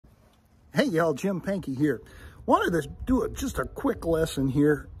Hey y'all, Jim Pankey here. Wanted to do just a quick lesson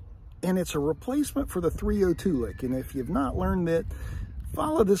here, and it's a replacement for the 302 lick. And if you've not learned it,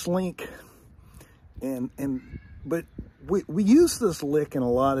 follow this link. But we use this lick in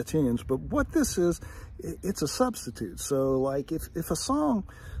a lot of tunes, but what this is, it's a substitute. So like if a song,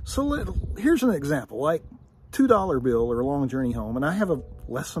 here's an example, like $2 Bill or Long Journey Home, and I have a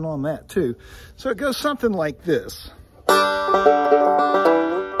lesson on that too. So it goes something like this.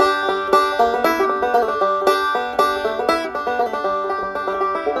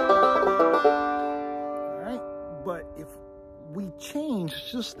 But if we change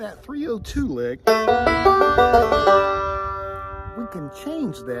just that 302 lick, we can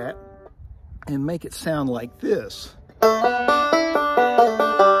change that and make it sound like this.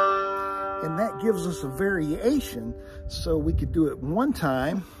 And that gives us a variation, so we could do it one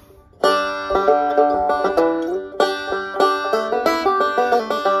time.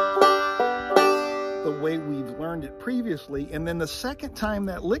 The way we've learned it previously, and then the second time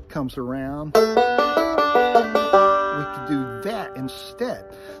that lick comes around, we could do that instead.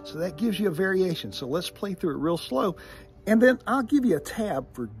 So that gives you a variation. So let's play through it real slow. And then I'll give you a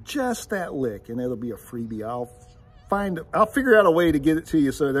tab for just that lick, and it'll be a freebie. I'll figure out a way to get it to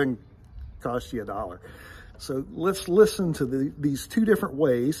you so it doesn't cost you $1. So let's listen to these two different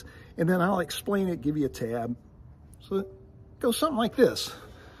ways, and then I'll explain it, give you a tab. So it goes something like this.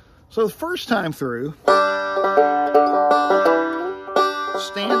 So the first time through,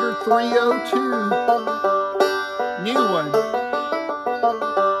 standard 302, new one.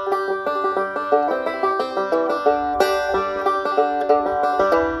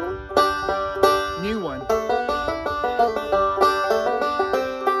 New one.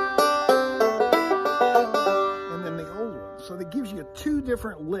 And then the old one. So that gives you two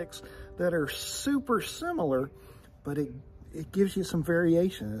different licks that are super similar, but it gives you some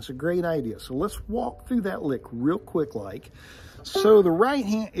variation. It's a great idea. So let's walk through that lick real quick like. So the right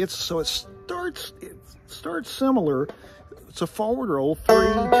hand, it starts similar. It's a forward roll, 3,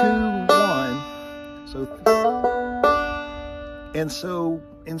 2, 1. So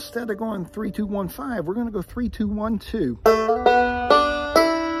instead of going 3, 2, 1, 5, we're gonna go 3, 2, 1, 2.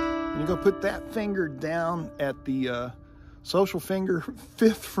 And you're gonna put that finger down at the social finger,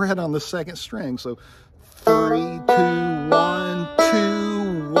 5th fret on the 2nd string. So 3, 2, 1,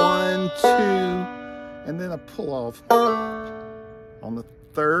 2, 1, 2, and then a pull off on the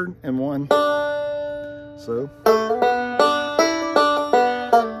 3rd and 1. So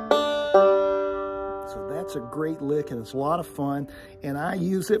that's a great lick, and it's a lot of fun, and I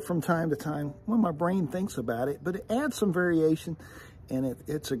use it from time to time when my brain thinks about it, but it adds some variation, and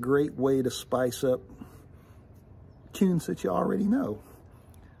it's a great way to spice up tunes that you already know.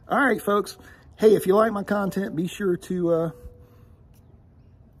 All right, folks. Hey, if you like my content, be sure to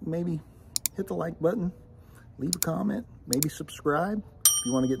maybe hit the like button, leave a comment, maybe subscribe. If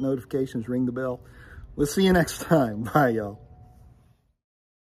you want to get notifications, ring the bell. We'll see you next time. Bye, y'all.